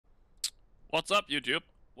What's up, YouTube?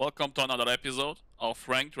 Welcome to another episode of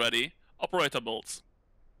Ranked Ready Operator Builds.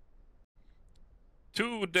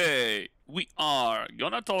 Today we are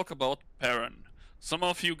gonna talk about Perun. Some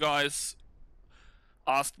of you guys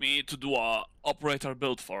asked me to do a operator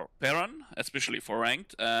build for Perun, especially for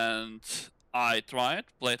Ranked, and I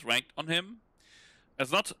played Ranked on him.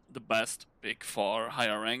 It's not the best pick for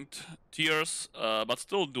higher ranked tiers, but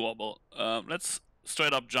still doable. Let's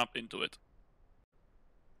straight up jump into it.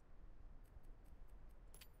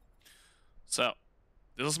 So,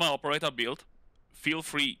 this is my operator build. Feel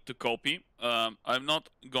free to copy. I'm not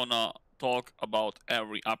gonna talk about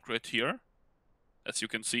every upgrade here, as you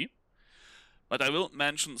can see, but I will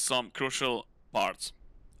mention some crucial parts.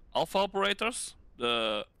 Alpha operators,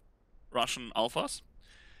 the Russian alphas,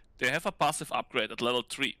 they have a passive upgrade at level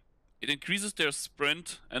 3. It increases their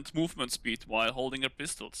sprint and movement speed while holding their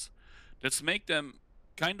pistols. That's make them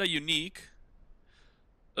kinda unique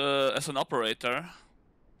as an operator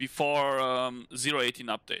before 0.18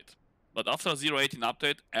 update. But after 0.18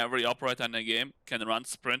 update, every operator in the game can run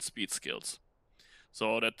sprint speed skills.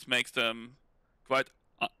 So that makes them quite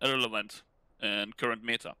irrelevant in current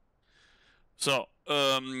meta. So,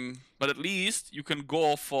 but at least you can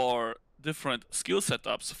go for different skill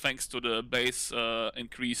setups thanks to the base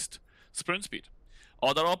increased sprint speed.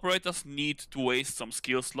 Other operators need to waste some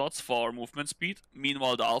skill slots for movement speed.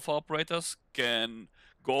 Meanwhile, the alpha operators can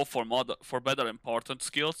go for better important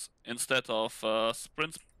skills instead of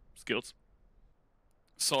sprint skills.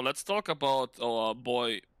 So let's talk about our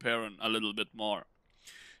boy Perun a little bit more.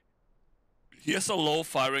 He has a low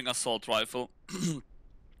firing assault rifle.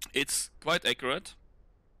 It's quite accurate.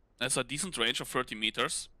 Has a decent range of 30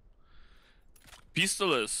 meters.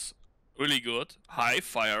 Pistol is really good. High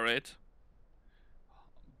fire rate.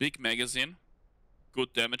 Big magazine.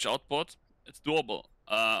 Good damage output. It's doable.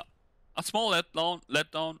 A small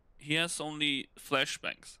letdown. He has only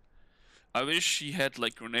flashbangs. I wish he had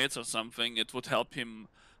like grenades or something. It would help him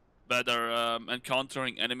better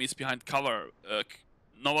encountering enemies behind cover.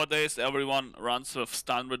 Nowadays, everyone runs with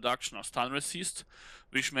stun reduction or stun resist,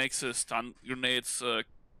 which makes his stun grenades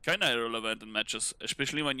kinda irrelevant in matches,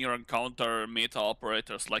 especially when you encounter meta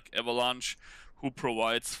operators like Avalanche, who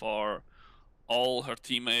provides for all her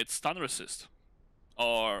teammates stun resist.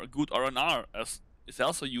 Or good RNR, as is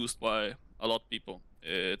also used by a lot of people.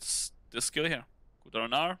 It's this skill here. Good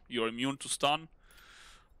RNR, you're immune to stun.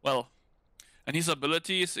 Well, and his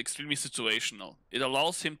ability is extremely situational. It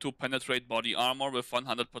allows him to penetrate body armor with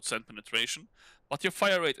 100% penetration, but your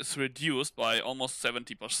fire rate is reduced by almost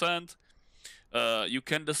 70%. You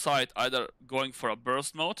can decide either going for a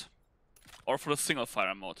burst mode or for a single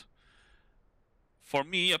fire mode. For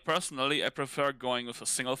me, personally, I prefer going with a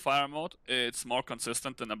single fire mode. It's more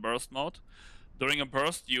consistent than a burst mode. During a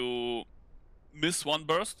burst, you miss one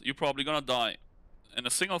burst, you're probably gonna die. In a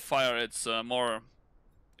single fire, it's more...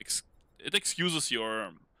 it excuses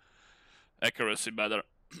your accuracy better.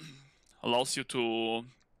 Allows you to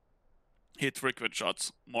hit frequent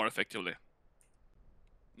shots more effectively.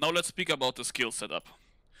 Now let's speak about the skill setup.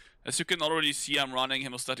 As you can already see, I'm running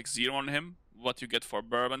Hemostatic 0 on him. What you get for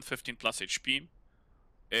Bourbon, 15 plus HP.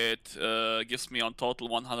 It gives me on total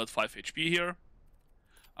 105 HP here.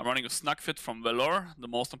 I'm running a Snug Fit from Valor, the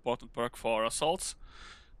most important perk for assaults,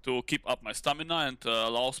 to keep up my stamina and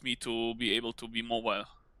allows me to be able to be mobile.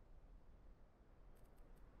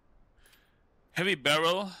 Heavy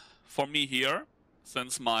Barrel for me here,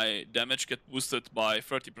 since my damage gets boosted by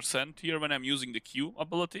 30% here when I'm using the Q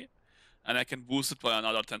ability, and I can boost it by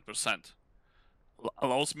another 10%.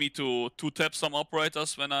 Allows me to 2-tap some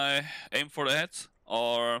operators when I aim for the heads,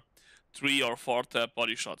 or 3 or 4-tap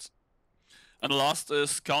body shots. And last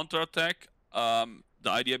is Counterattack. The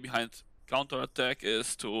idea behind Counterattack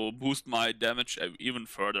is to boost my damage even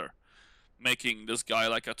further, making this guy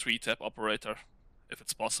like a 3-tap operator, if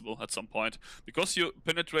it's possible at some point. Because you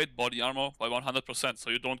penetrate body armor by 100%,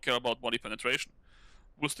 so you don't care about body penetration.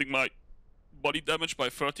 Boosting my body damage by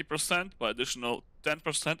 30%, by additional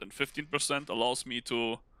 10% and 15% allows me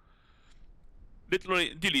to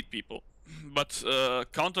literally delete people. But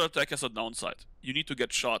counterattack has a downside. You need to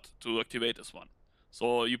get shot to activate this one.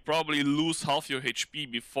 So you probably lose half your HP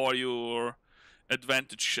before your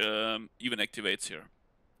advantage even activates here.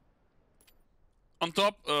 On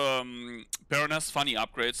top, Perun has funny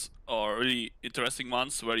upgrades, or really interesting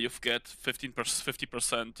ones, where you get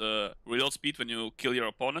 50% reload speed when you kill your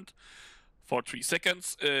opponent for 3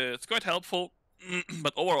 seconds. It's quite helpful,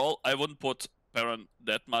 but overall, I wouldn't put Perun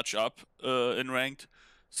that much up in ranked,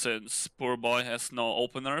 since poor boy has no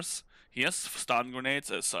openers. He has stun grenades,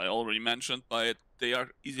 as I already mentioned, but they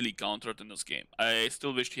are easily countered in this game. I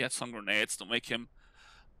still wish he had some grenades to make him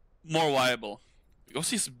more viable. Because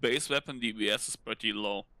his base weapon DBS is pretty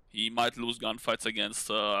low. He might lose gunfights against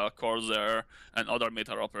Corsair and other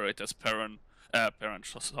meta operators, Perun,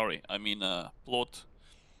 sorry, I mean Plot,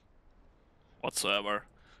 whatsoever,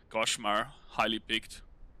 Koshmar, highly picked.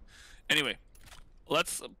 Anyway,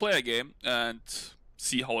 let's play a game and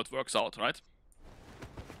see how it works out, right?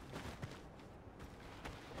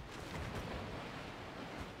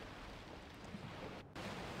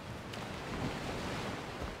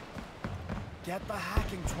 Get the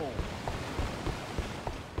hacking tool.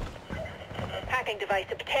 Hacking device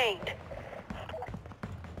obtained.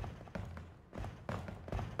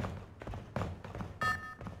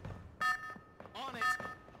 On it.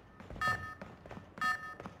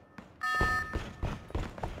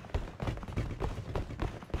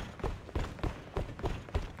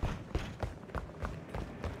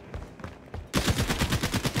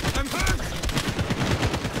 I'm hurt!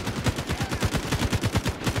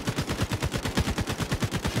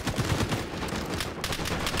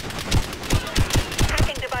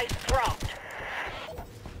 Hacking device dropped.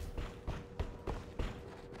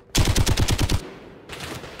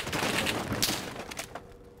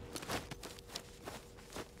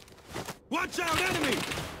 Watch out, enemy!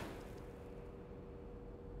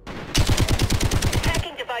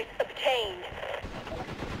 Hacking device obtained.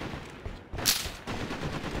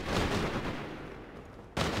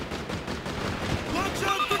 Watch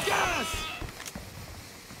out for gas!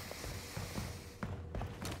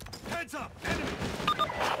 Heads up, enemy!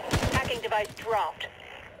 Hacking device dropped.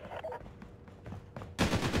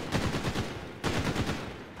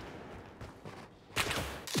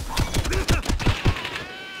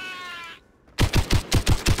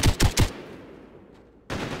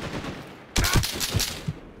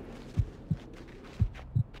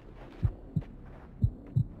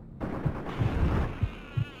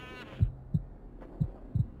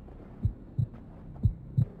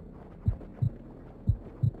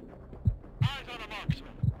 Eyes on a marksman.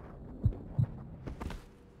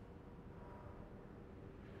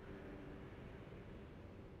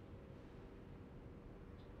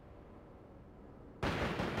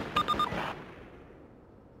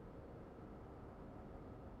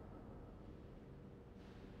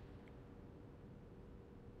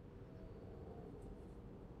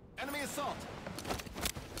 Enemy assault!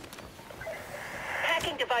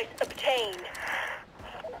 Hacking device obtained.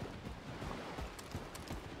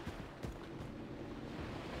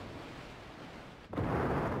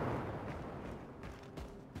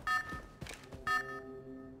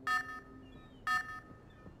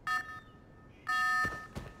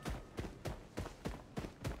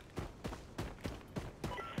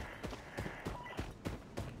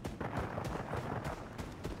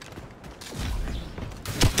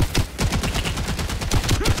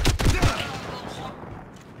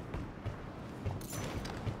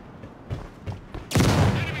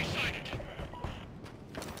 Enemy sighted.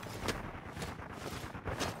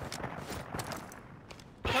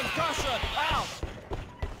 Concussion! Out!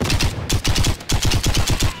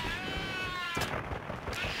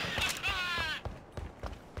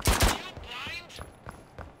 You blind?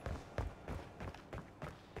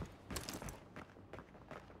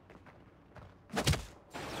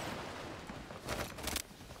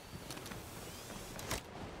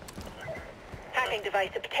 Hacking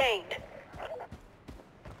device obtained.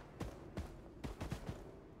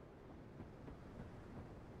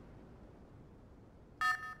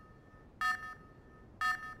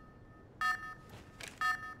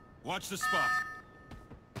 Watch the spot.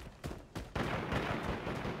 Medic,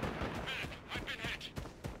 I've been hit.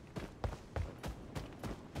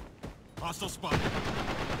 Hostile spot.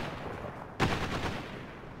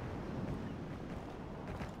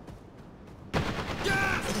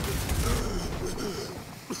 Gas!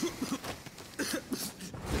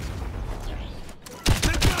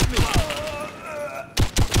 They got me!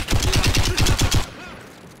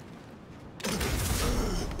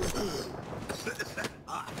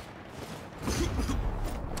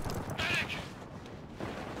 Medic!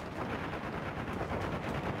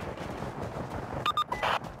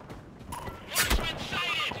 Marksman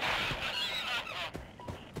sighted!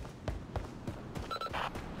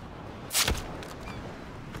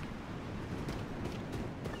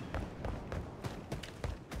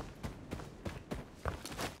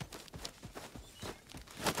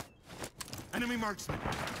 Enemy marksman.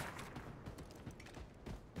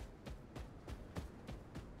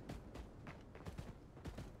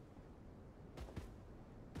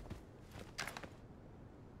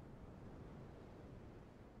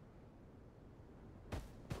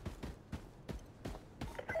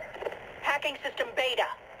 Hacking system beta.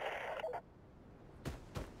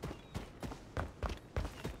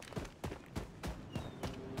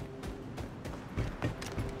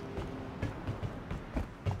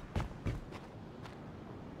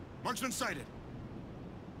 Marksman sighted.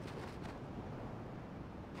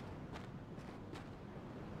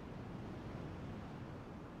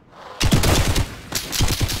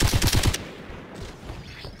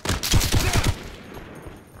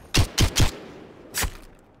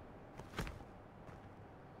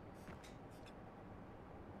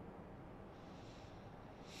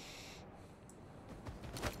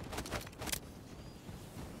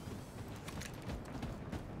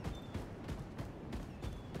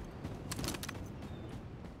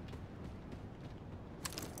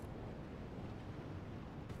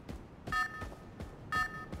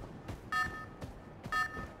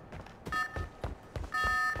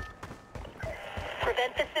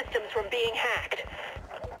 Prevent the systems from being hacked.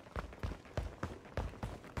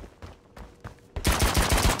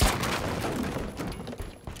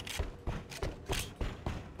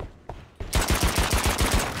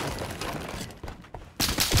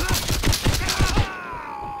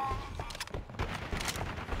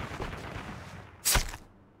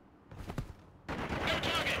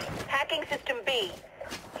 Hacking System B.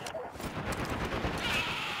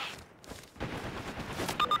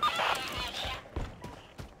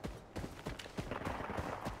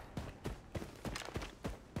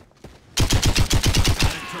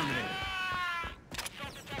 Terminated.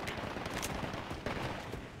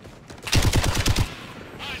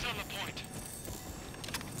 Eyes on the point.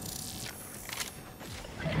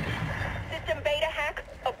 System beta hack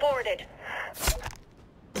aborted.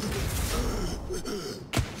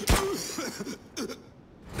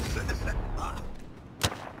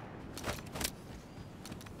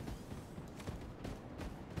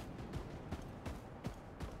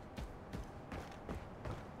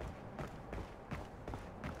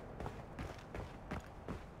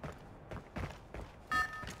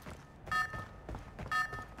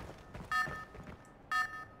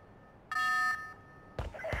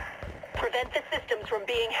 Prevent the systems from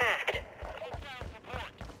being hacked.